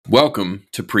Welcome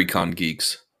to Precon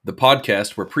Geeks, the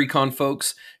podcast where Precon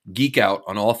folks geek out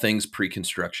on all things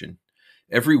pre-construction.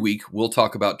 Every week, we'll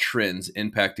talk about trends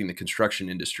impacting the construction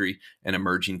industry and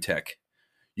emerging tech.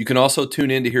 You can also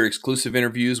tune in to hear exclusive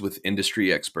interviews with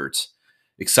industry experts.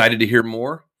 Excited to hear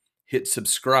more? Hit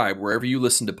subscribe wherever you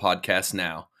listen to podcasts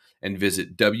now and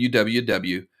visit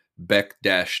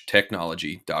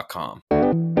www.beck-technology.com.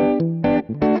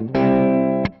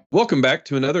 Welcome back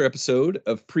to another episode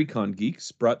of Precon Geeks,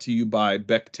 brought to you by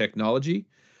Beck Technology.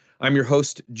 I'm your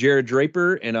host, Jared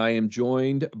Draper, and I am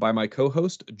joined by my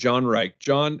co-host, John Reich.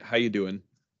 John, how you doing?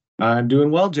 I'm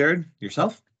doing well, Jared.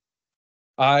 Yourself?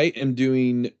 I am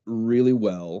doing really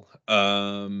well.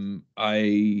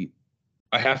 I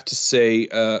have to say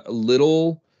a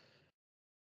little.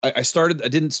 I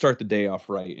didn't start the day off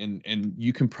right, and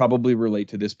you can probably relate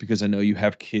to this because I know you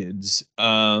have kids.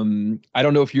 I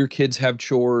don't know if your kids have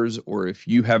chores or if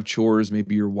you have chores.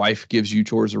 Maybe your wife gives you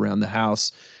chores around the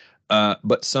house,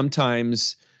 but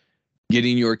sometimes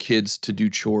getting your kids to do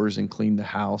chores and clean the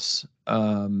house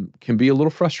can be a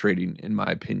little frustrating, in my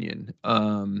opinion.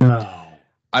 No.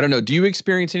 I don't know. Do you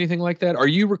experience anything like that? Are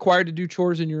you required to do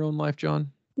chores in your own life,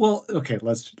 John? Well, okay,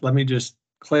 let me just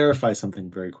clarify something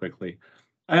very quickly.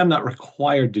 I am not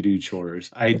required to do chores.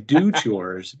 I do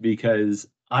chores because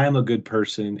I am a good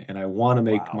person and I want to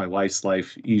make my wife's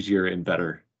life easier and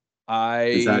better.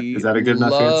 Is that a good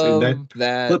enough answer?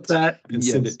 That. Flip that and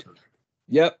send Yes. it to her.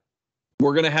 Yep.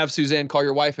 We're going to have Suzanne call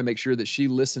your wife and make sure that she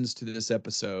listens to this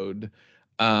episode.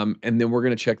 And then we're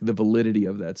going to check the validity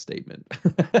of that statement.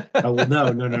 Oh, well, no.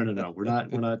 We're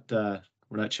not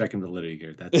checking validity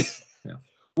here. That's yeah.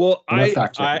 Well,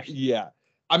 Yeah.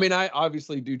 I mean, I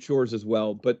obviously do chores as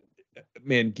well, but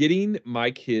man, getting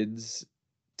my kids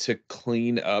to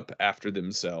clean up after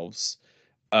themselves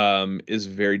is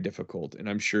very difficult, and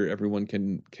I'm sure everyone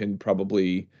can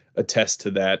probably attest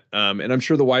to that. And I'm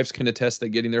sure the wives can attest that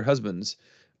getting their husbands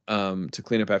to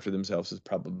clean up after themselves is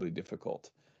probably difficult.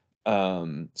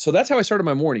 So that's how I started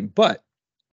my morning, but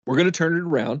we're going to turn it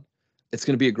around. It's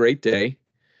going to be a great day.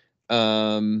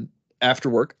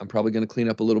 After work, I'm probably going to clean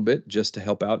up a little bit just to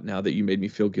help out now that you made me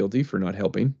feel guilty for not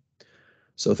helping.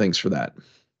 So thanks for that.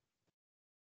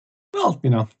 Well,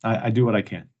 I do what I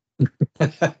can.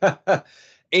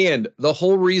 And the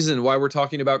whole reason why we're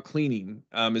talking about cleaning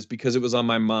is because it was on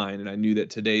my mind, and I knew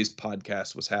that today's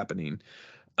podcast was happening.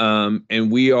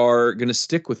 And we are going to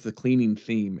stick with the cleaning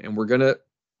theme, and we're going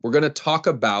to talk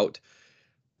about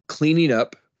cleaning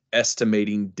up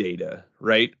estimating data,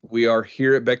 right? We are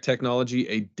here at Beck Technology,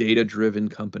 a data-driven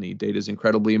company. Data is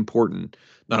incredibly important,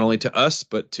 not only to us,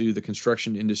 but to the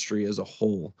construction industry as a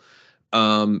whole.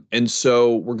 And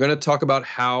so we're going to talk about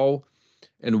how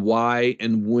and why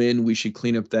and when we should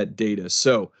clean up that data.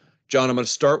 So, John, I'm going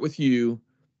to start with you.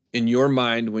 In your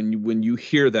mind, when you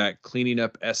hear that cleaning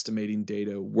up estimating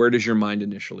data, where does your mind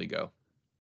initially go?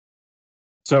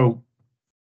 So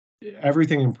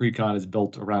everything in Precon is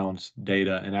built around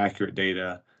data and accurate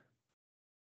data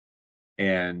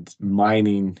and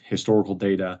mining historical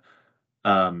data.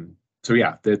 So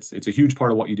yeah, it's a huge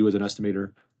part of what you do as an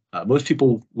estimator. Most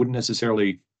people wouldn't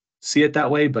necessarily see it that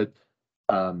way, but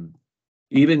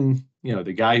even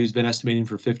the guy who's been estimating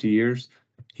for 50 years,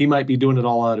 he might be doing it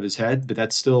all out of his head, but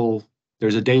that's still,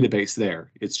 there's a database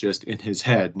there. It's just in his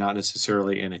head, not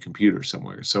necessarily in a computer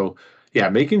somewhere. So yeah,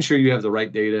 making sure you have the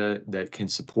right data that can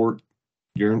support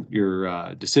your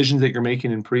decisions that you're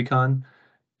making in Precon,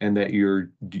 and that you're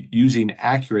using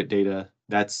accurate data.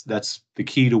 That's the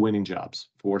key to winning jobs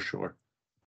for sure.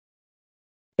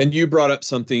 And you brought up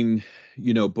something,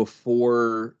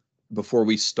 before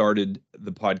we started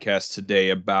the podcast today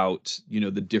about,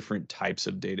 the different types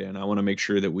of data. And I want to make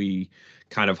sure that we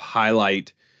kind of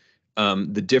highlight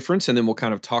the difference, and then we'll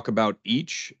kind of talk about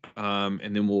each,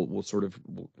 and then we'll sort of,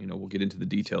 we'll get into the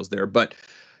details there. But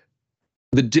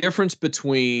the difference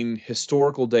between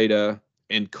historical data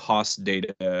and cost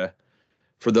data,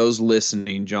 for those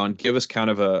listening, John, give us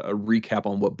kind of a recap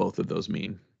on what both of those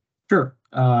mean. Sure.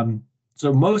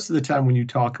 So most of the time when you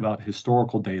talk about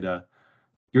historical data,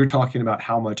 you're talking about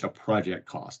how much a project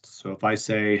costs. So if I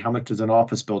say, how much does an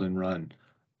office building run?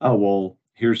 Oh, well,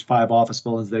 here's 5 office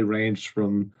buildings. They range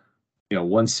from,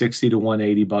 $160 to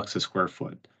 $180 a square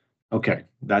foot. Okay,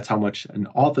 that's how much an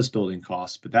office building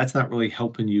costs, but that's not really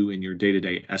helping you in your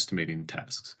day-to-day estimating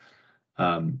tasks.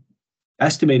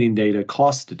 Estimating data,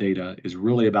 cost data, is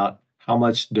really about how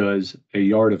much does a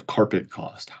yard of carpet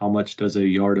cost? How much does a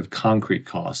yard of concrete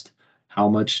cost? How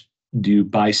much do you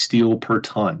buy steel per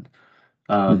ton?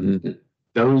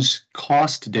 Those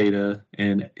cost data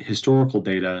and historical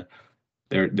data,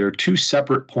 they're two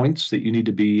separate points that you need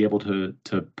to be able to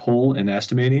pull in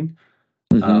estimating.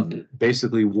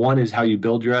 Basically, one is how you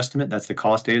build your estimate. That's the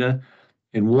cost data.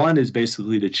 And one is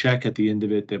basically to check at the end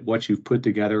of it that what you've put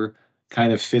together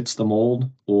kind of fits the mold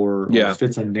or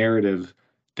fits a narrative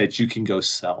that you can go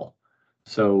sell.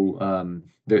 So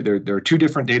there are two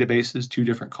different databases, two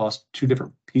different costs, two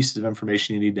different pieces of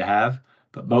information you need to have,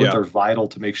 but both are vital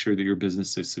to make sure that your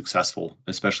business is successful,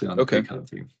 especially on the pre-con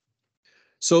theme.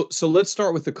 So let's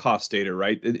start with the cost data,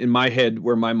 right? In my head,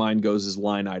 where my mind goes is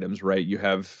line items, right? You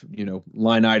have,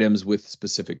 line items with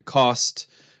specific cost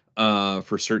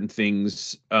for certain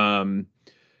things. So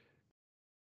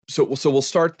we'll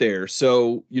start there.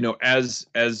 So, as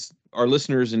our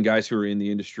listeners and guys who are in the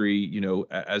industry,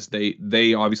 as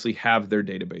they obviously have their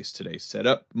database today set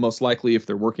up, most likely if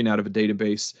they're working out of a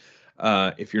database.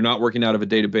 If you're not working out of a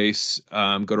database,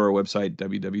 go to our website,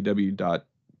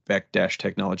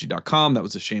 www.beck-technology.com. That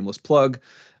was a shameless plug.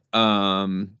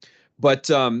 But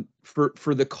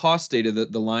for the cost data,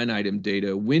 the line item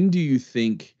data, when do you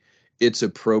think it's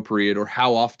appropriate, or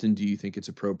how often do you think it's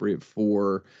appropriate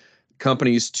for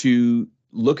companies to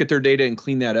look at their data and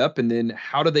clean that up? And then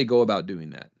how do they go about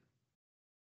doing that?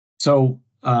 So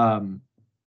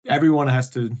everyone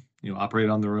has to, operate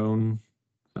on their own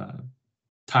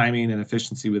timing and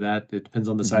efficiency with that. It depends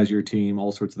on the size of your team,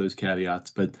 all sorts of those caveats.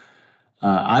 But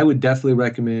I would definitely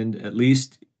recommend at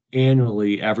least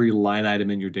annually, every line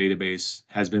item in your database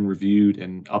has been reviewed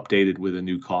and updated with a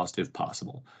new cost if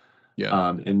possible.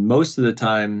 Yeah. And most of the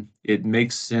time, it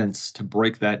makes sense to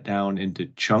break that down into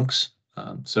chunks.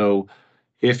 So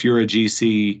if you're a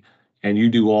GC and you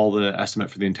do all the estimate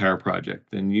for the entire project,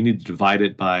 then you need to divide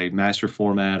it by master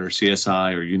format or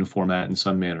CSI or uniformat in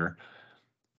some manner.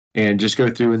 And just go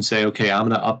through and say, okay, I'm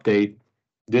going to update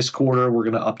this quarter. We're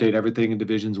going to update everything in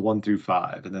divisions 1 through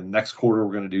 5. And then next quarter,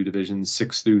 we're going to do divisions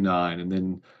 6 through 9. And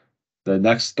then the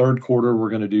next third quarter, we're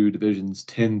going to do divisions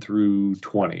 10 through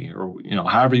 20, or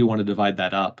however you want to divide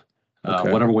that up,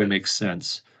 whatever way makes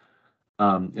sense.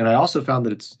 And I also found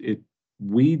that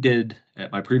we did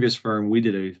at my previous firm, we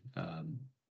did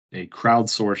a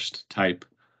crowdsourced type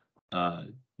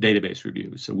database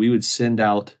review. So we would send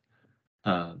out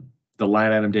the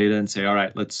line item data and say, all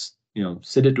right, let's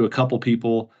send it to a couple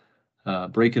people.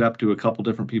 Break it up to a couple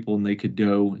different people, and they could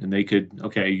go and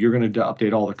okay, you're going to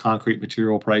update all the concrete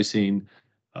material pricing.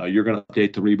 You're going to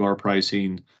update the rebar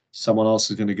pricing. Someone else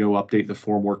is going to go update the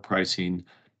formwork pricing.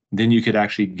 Then you could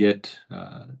actually get,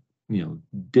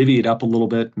 divvy it up a little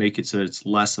bit, make it so it's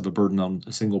less of a burden on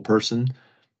a single person.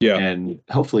 Yeah. And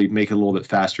hopefully make it a little bit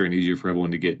faster and easier for everyone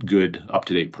to get good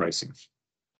up-to-date pricing.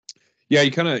 Yeah,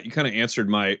 you kind of answered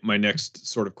my next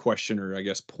sort of question, or I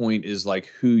guess point, is like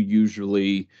who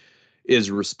usually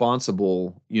is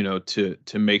responsible, to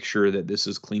make sure that this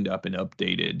is cleaned up and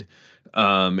updated.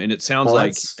 And it sounds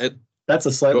that's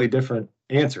a slightly different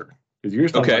answer, because you're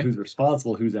talking about who's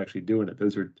responsible, who's actually doing it.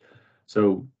 Those are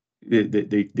so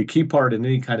the key part in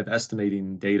any kind of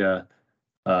estimating data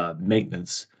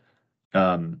maintenance.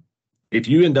 If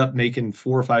you end up making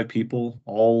 4 or 5 people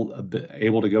all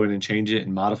able to go in and change it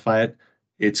and modify it,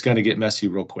 it's going to get messy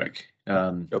real quick.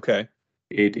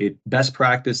 It best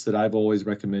practice that I've always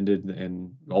recommended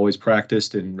and always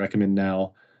practiced and recommend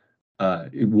now,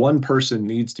 one person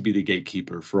needs to be the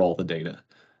gatekeeper for all the data.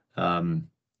 And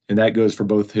that goes for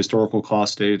both historical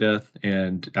cost data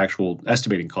and actual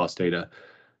estimating cost data.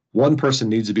 One person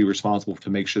needs to be responsible to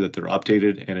make sure that they're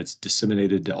updated and it's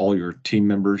disseminated to all your team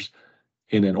members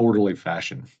in an orderly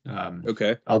fashion.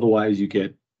 Otherwise,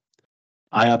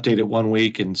 I update it one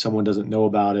week and someone doesn't know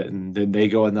about it, and then they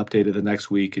go and update it the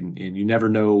next week, and you never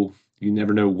know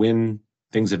when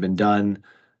things have been done.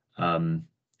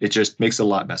 It just makes it a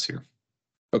lot messier.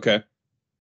 Okay.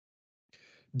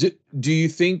 Do you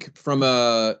think from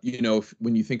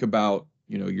when you think about,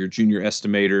 your junior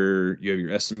estimator, you have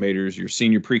your estimators, your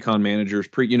senior pre-con managers,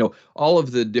 all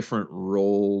of the different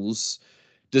roles,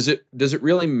 does it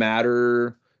really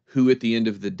matter who at the end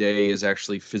of the day is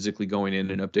actually physically going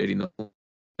in and updating the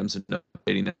items and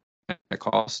updating that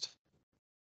cost?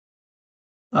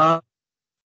 I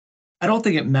don't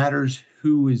think it matters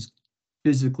who is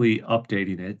physically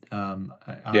updating it.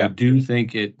 I do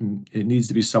think it needs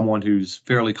to be someone who's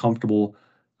fairly comfortable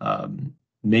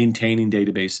maintaining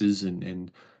databases,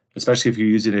 and especially if you're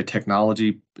using a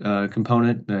technology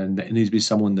component, then it needs to be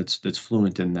someone that's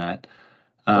fluent in that.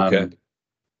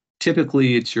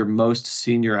 Typically, it's your most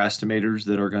senior estimators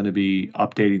that are going to be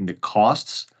updating the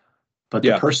costs, but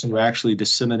the person who actually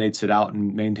disseminates it out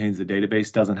and maintains the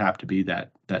database doesn't have to be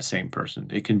that same person.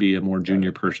 It can be a more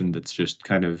junior person that's just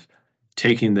kind of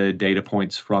taking the data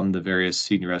points from the various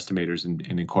senior estimators and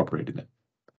incorporating it.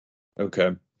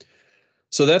 Okay.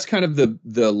 So that's kind of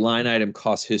the line item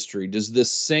cost history. Does the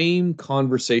same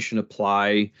conversation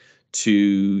apply to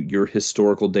your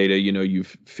historical data? You know,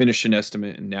 you've finished an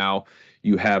estimate and now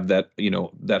you have that, you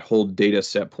know, that whole data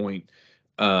set point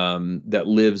that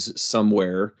lives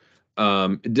somewhere.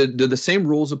 Do the same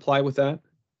rules apply with that?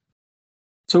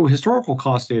 So historical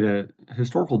data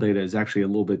is actually a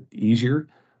little bit easier.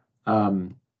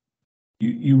 Um,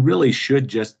 you really should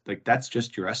just like that's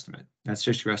just your estimate. That's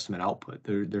just your estimate output.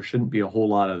 There shouldn't be a whole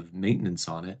lot of maintenance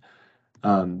on it.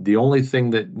 The only thing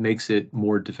that makes it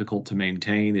more difficult to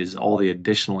maintain is all the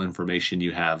additional information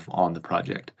you have on the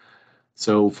project.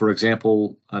 So, for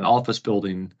example, an office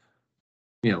building,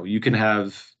 you can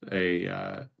have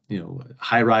a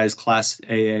high-rise Class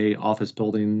AA office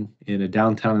building in a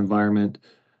downtown environment.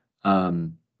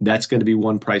 That's going to be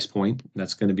one price point.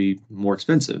 That's going to be more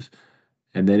expensive.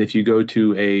 And then if you go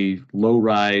to a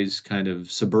low-rise kind of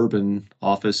suburban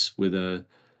office with a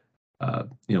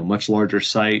much larger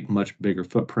site, much bigger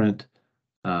footprint,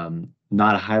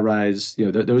 not a high-rise,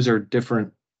 those are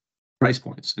different price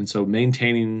points. And so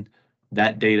maintaining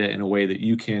that data in a way that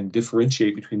you can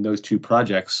differentiate between those two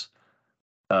projects,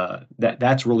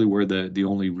 that's really where the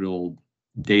only real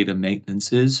data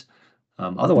maintenance is.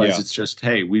 Otherwise, Yeah. it's just,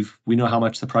 hey, we know how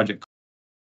much the project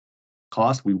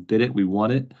cost, we bid it, we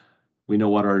won it, we know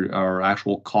what our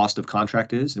actual cost of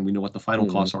contract is, and we know what the final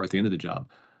Mhm. costs are at the end of the job.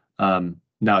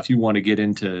 Now, if you want to get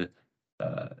into,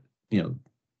 uh, you know,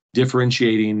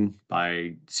 differentiating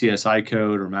by CSI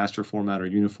code or master format or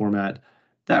uniformat,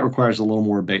 that requires a little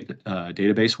more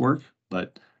database work.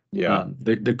 But Yeah.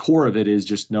 the core of it is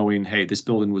just knowing, hey, this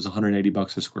building was 180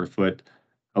 bucks a square foot.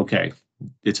 Okay,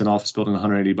 it's an office building,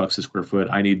 180 bucks a square foot.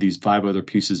 I need these 5 other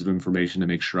pieces of information to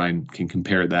make sure I can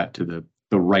compare that to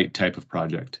the right type of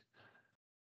project.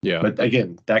 Yeah. But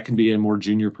again, that can be a more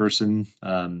junior person.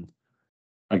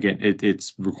 Again,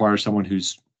 it requires someone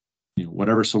who's,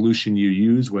 whatever solution you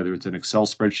use, whether it's an Excel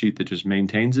spreadsheet that just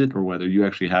maintains it, or whether you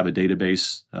actually have a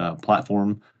database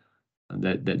platform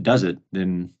that does it,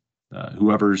 then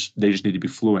they just need to be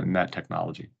fluent in that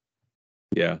technology.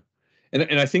 Yeah.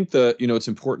 And I think it's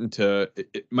important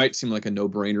it might seem like a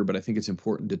no-brainer, but I think it's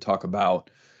important to talk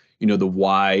about, the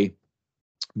why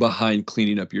behind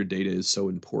cleaning up your data is so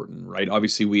important, right?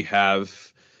 Obviously, we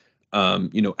have,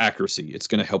 accuracy. It's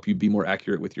going to help you be more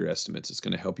accurate with your estimates. It's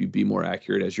going to help you be more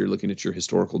accurate as you're looking at your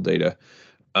historical data,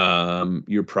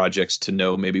 your projects, to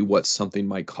know maybe what something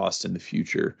might cost in the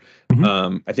future.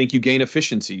 Mhm. I think you gain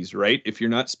efficiencies, right? If you're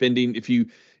not spending, if you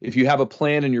have a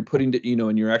plan and you're putting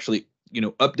and you're actually,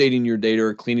 updating your data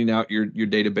or cleaning out your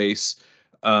database.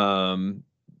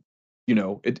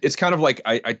 It's kind of like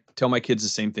I tell my kids the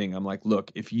same thing. I'm like,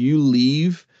 look, if you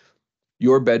leave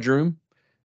your bedroom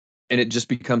and it just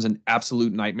becomes an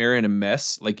absolute nightmare and a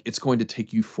mess, like, it's going to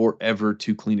take you forever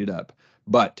to clean it up.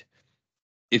 But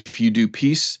if you do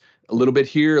piece a little bit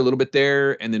here, a little bit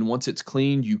there, and then once it's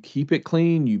clean, you keep it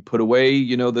clean, you put away,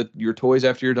 your toys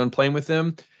after you're done playing with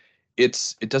them,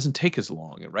 it doesn't take as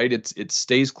long, right? It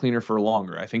stays cleaner for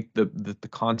longer. I think the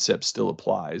concept still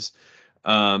applies.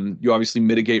 You obviously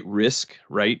mitigate risk,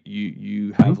 right?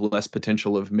 You Mhm. have less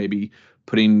potential of maybe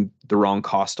putting the wrong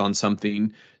cost on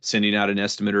something, sending out an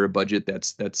estimate or a budget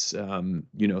that's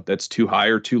too high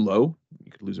or too low.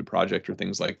 You could lose a project or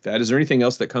things like that. Is there anything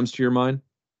else that comes to your mind?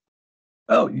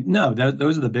 Oh, no,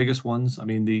 those are the biggest ones. I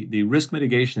mean, the risk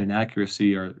mitigation and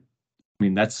accuracy are, I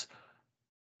mean, that's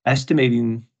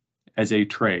estimating as a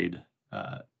trade.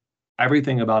 Uh,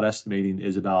 Everything about estimating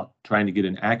is about trying to get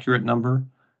an accurate number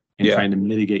and Yeah. trying to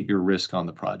mitigate your risk on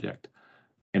the project.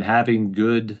 And having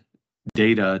good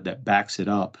data that backs it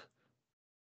up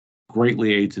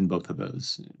greatly aids in both of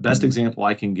those. Best Mhm. example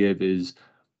I can give is,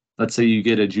 let's say you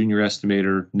get a junior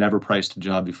estimator, never priced a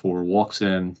job before, walks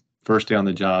in, first day on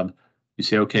the job. You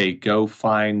say, okay, go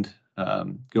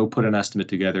put an estimate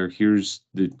together. Here's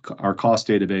our cost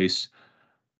database.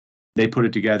 They put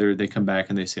it together. They come back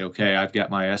and they say, okay, I've got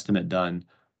my estimate done.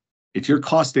 If your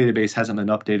cost database hasn't been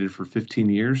updated for 15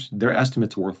 years, their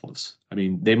estimate's worthless. I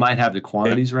mean, they might have the Yeah.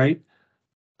 quantities right,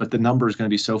 but the number is going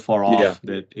to be so far Yeah. off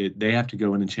that they have to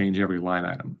go in and change every line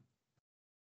item.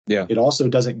 Yeah. It also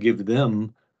doesn't give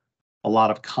them a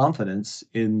lot of confidence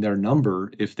in their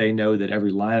number if they know that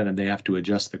every line item they have to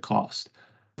adjust the cost.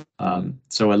 Mhm.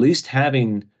 So at least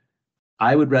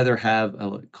I would rather have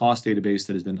a cost database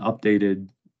that has been updated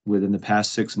within the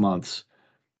past 6 months.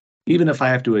 Even if I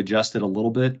have to adjust it a little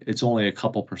bit, it's only a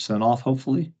couple percent off,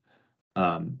 hopefully.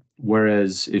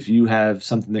 Whereas if you have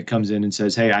something that comes in and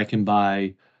says, hey, I can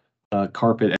buy a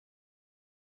carpet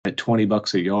at 20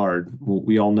 bucks a yard, well,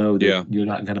 we all know that Yeah. you're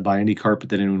not going to buy any carpet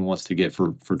that anyone wants to get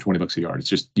for 20 bucks a yard. It's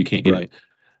just, you can't get Right. it.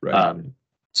 Right. Um,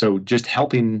 So just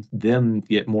helping them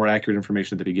get more accurate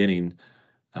information at the beginning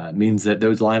means that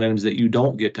those line items that you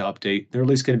don't get to update, they're at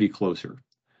least going to be closer.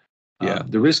 Yeah.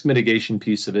 The risk mitigation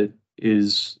piece of it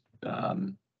is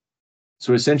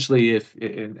so essentially, if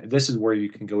this is where you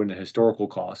can go into historical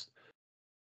cost.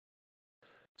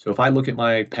 So if I look at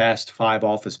my past 5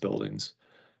 office buildings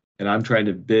and I'm trying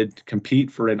to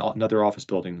compete for another office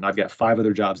building, and I've got 5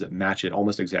 other jobs that match it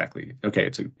almost exactly. Okay,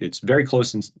 it's very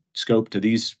close in scope to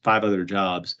these 5 other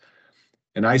jobs,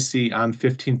 and I see I'm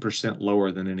 15%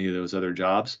 lower than any of those other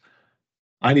jobs.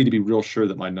 I need to be real sure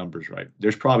that my number's right.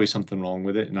 There's probably something wrong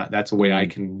with it, and that's a way I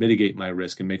can mitigate my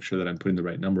risk and make sure that I'm putting the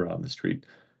right number out on the street.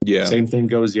 Yeah. Same thing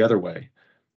goes the other way.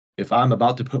 If I'm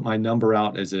about to put my number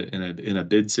out as in a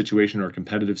bid situation or a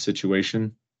competitive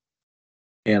situation,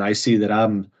 and I see that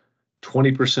I'm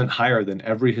 20% higher than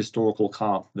every historical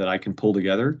comp that I can pull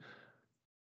together,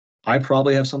 I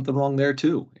probably have something wrong there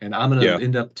too. And I'm going to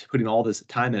end up putting all this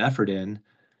time and effort in,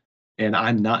 and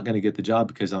I'm not going to get the job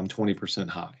because I'm 20%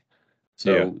 high.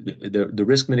 So the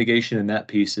risk mitigation in that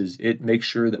piece is it makes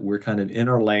sure that we're kind of in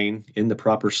our lane, in the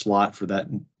proper slot for that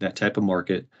type of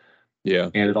market. Yeah.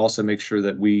 And it also makes sure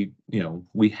that we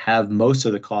have most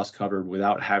of the cost covered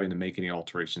without having to make any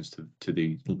alterations to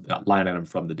the line item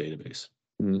from the database.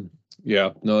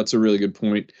 Yeah, no, that's a really good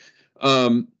point.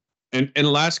 And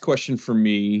last question for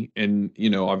me, and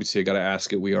obviously I got to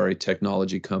ask it. We are a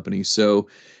technology company, so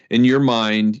in your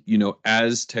mind,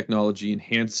 as technology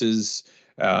enhances,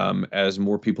 as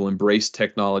more people embrace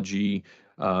technology,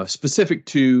 specific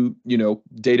to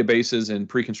databases and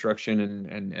pre-construction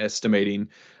and estimating,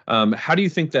 how do you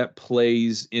think that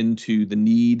plays into the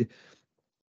need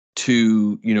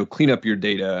to clean up your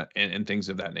data and things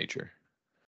of that nature?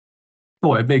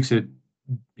 Well, it makes it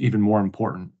even more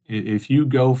important. If you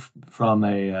go from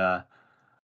a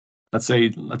let's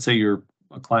say you're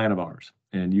a client of ours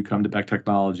and you come to Beck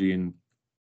Technology and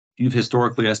you've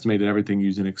historically estimated everything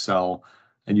using Excel,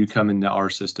 and you come into our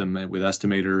system with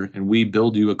Estimator and we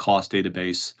build you a cost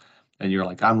database and you're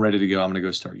like, I'm ready to go, I'm going to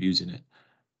go start using it.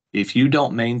 If you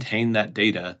don't maintain that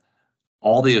data,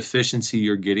 all the efficiency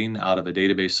you're getting out of a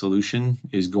database solution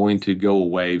is going to go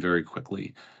away very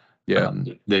quickly. Yeah.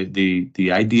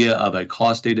 The idea of a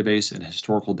cost database and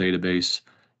historical database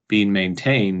being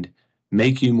maintained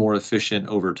make you more efficient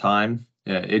over time.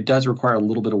 It does require a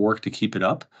little bit of work to keep it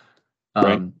up.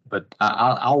 Right. But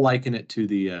I'll liken it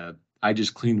to I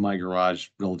just cleaned my garage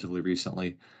relatively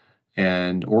recently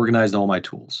and organized all my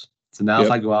tools. So now if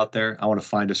I go out there, I want to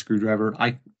find a screwdriver,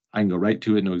 I can go right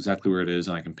to it, know exactly where it is,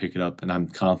 and I can pick it up, and I'm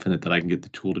confident that I can get the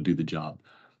tool to do the job.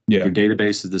 Yeah. Your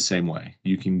database is the same way.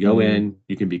 You can go in,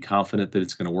 you can be confident that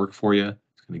it's going to work for you.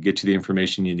 It's going to get you the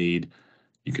information you need.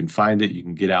 You can find it, you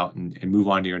can get out and move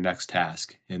on to your next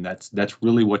task. And that's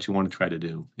really what you want to try to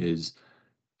do is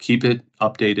keep it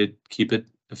updated, keep it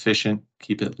efficient,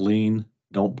 keep it lean,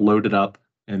 don't bloat it up,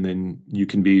 and then you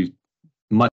can be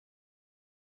much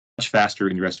faster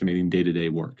in your estimating day-to-day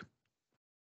work.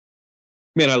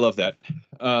 Man, I love that.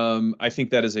 I think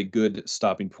that is a good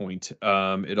stopping point.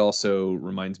 It also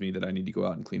reminds me that I need to go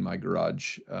out and clean my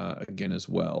garage again as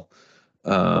well.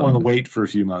 I want to wait for a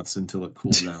few months until it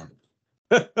cools down.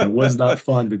 It was not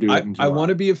fun to do it in July. I want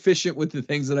to be efficient with the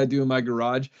things that I do in my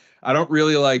garage. I don't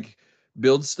really like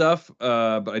build stuff,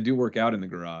 but I do work out in the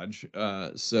garage.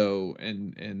 So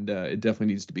it definitely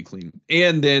needs to be clean.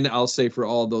 And then I'll say for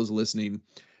all those listening,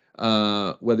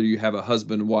 whether you have a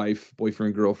husband, wife,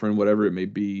 boyfriend, girlfriend, whatever it may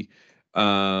be,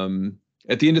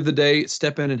 at the end of the day,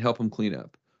 step in and help them clean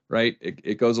up, right?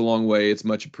 It goes a long way. It's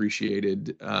much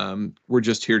appreciated. We're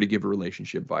just here to give a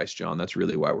relationship advice, John. That's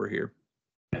really why we're here.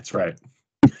 That's right.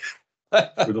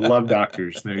 For the love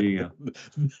doctors. There you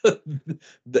go.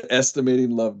 The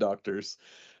estimating love doctors.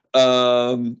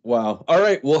 Wow. All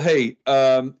right. Well, hey,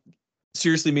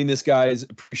 seriously mean this, guys.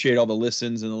 Appreciate all the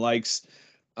listens and the likes.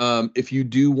 If you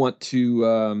do want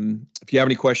to, if you have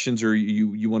any questions or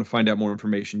you want to find out more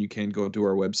information, you can go to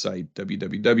our website,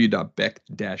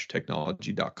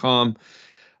 www.beck-technology.com.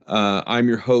 I'm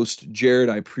your host, Jared.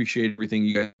 I appreciate everything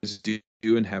you guys do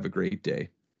and have a great day.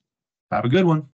 Have a good one.